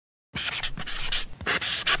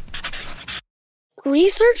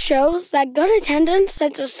Research shows that good attendance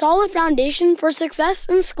sets a solid foundation for success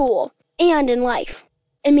in school and in life.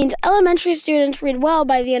 It means elementary students read well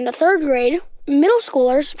by the end of 3rd grade, middle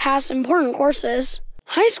schoolers pass important courses,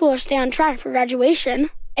 high schoolers stay on track for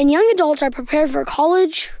graduation, and young adults are prepared for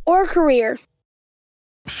college or a career.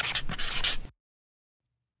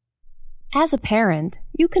 As a parent,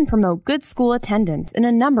 you can promote good school attendance in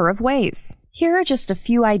a number of ways. Here are just a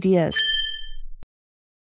few ideas.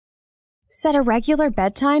 Set a regular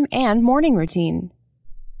bedtime and morning routine.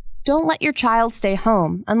 Don't let your child stay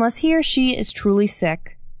home unless he or she is truly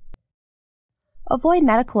sick. Avoid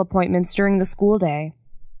medical appointments during the school day.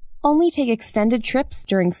 Only take extended trips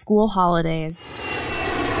during school holidays.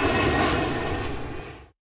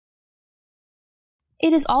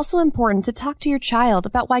 It is also important to talk to your child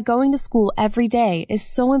about why going to school every day is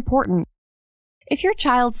so important. If your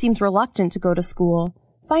child seems reluctant to go to school,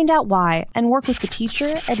 find out why and work with the teacher,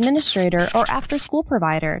 administrator, or after-school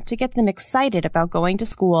provider to get them excited about going to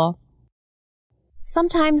school.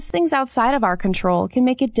 Sometimes things outside of our control can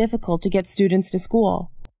make it difficult to get students to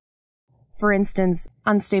school. For instance,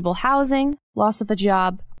 unstable housing, loss of a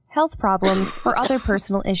job, health problems, or other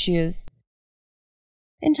personal issues.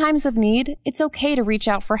 In times of need, it's okay to reach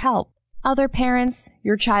out for help. Other parents,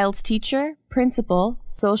 your child's teacher, principal,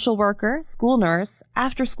 social worker, school nurse,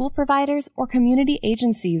 after-school providers, or community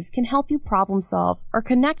agencies can help you problem solve or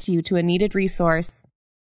connect you to a needed resource.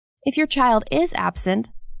 If your child is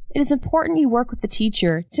absent, it is important you work with the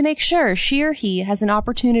teacher to make sure she or he has an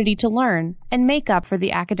opportunity to learn and make up for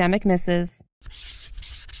the academic misses.